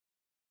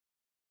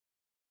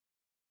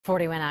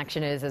41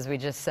 Action News, as we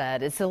just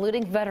said, is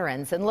saluting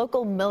veterans and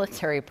local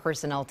military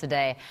personnel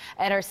today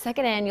at our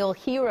second annual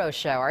Hero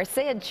Show. Our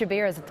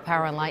KSHB is at the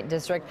Power and Light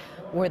District,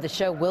 where the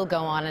show will go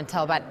on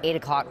until about 8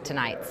 o'clock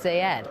tonight.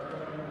 Sayed.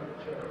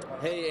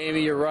 Hey,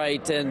 Amy, you're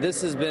right, and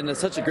this has been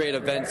such a great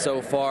event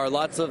so far.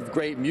 Lots of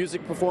great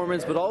music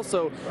performance, but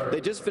also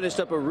they just finished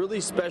up a really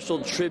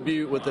special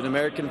tribute with an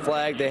American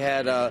flag. They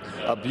had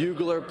a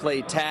bugler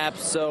play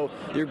taps, so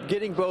you're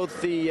getting both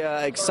the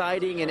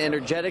exciting and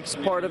energetics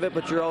part of it,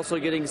 but you're also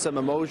getting some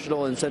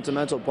emotional and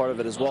sentimental part of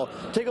it as well.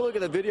 Take a look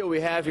at the video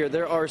we have here.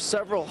 There are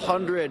several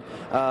hundred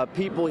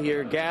people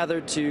here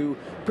gathered to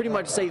pretty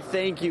much say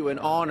thank you and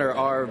honor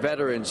our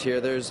veterans here.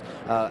 There's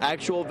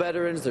actual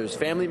veterans, there's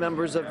family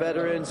members of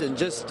veterans, and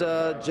just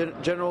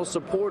general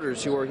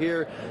supporters who are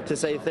here to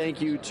say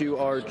thank you to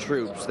our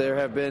troops. There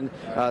have been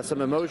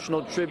some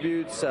emotional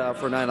tributes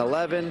for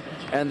 9/11,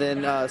 and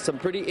then some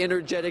pretty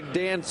energetic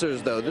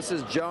dancers, though. This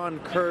is John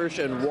Kirsch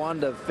and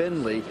Wanda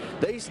Finley.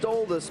 They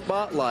stole the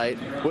spotlight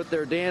with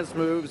their dance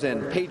moves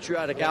and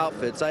patriotic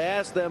outfits. I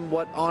asked them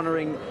what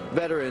honoring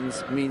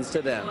veterans means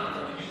to them.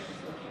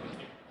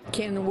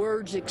 Can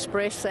words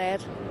express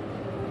that?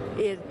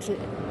 It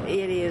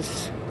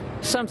is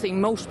something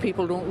most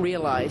people don't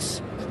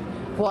realize,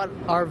 what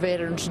our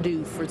veterans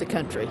do for the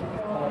country.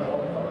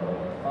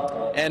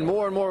 And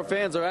more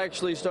fans are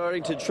actually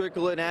starting to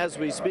trickle in as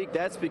we speak.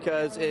 That's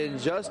because in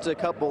just a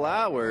couple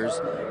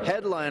hours,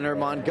 headliner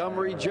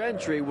Montgomery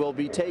Gentry will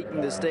be taking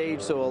the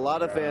stage, so a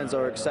lot of fans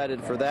are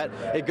excited for that.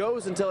 It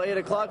goes until 8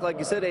 o'clock, like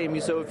you said, Amy,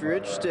 so if you're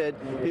interested,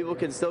 people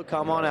can still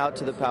come on out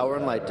to the Power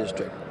and Light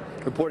District.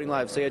 Reporting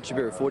live,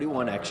 KSHB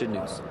 41 Action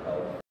News.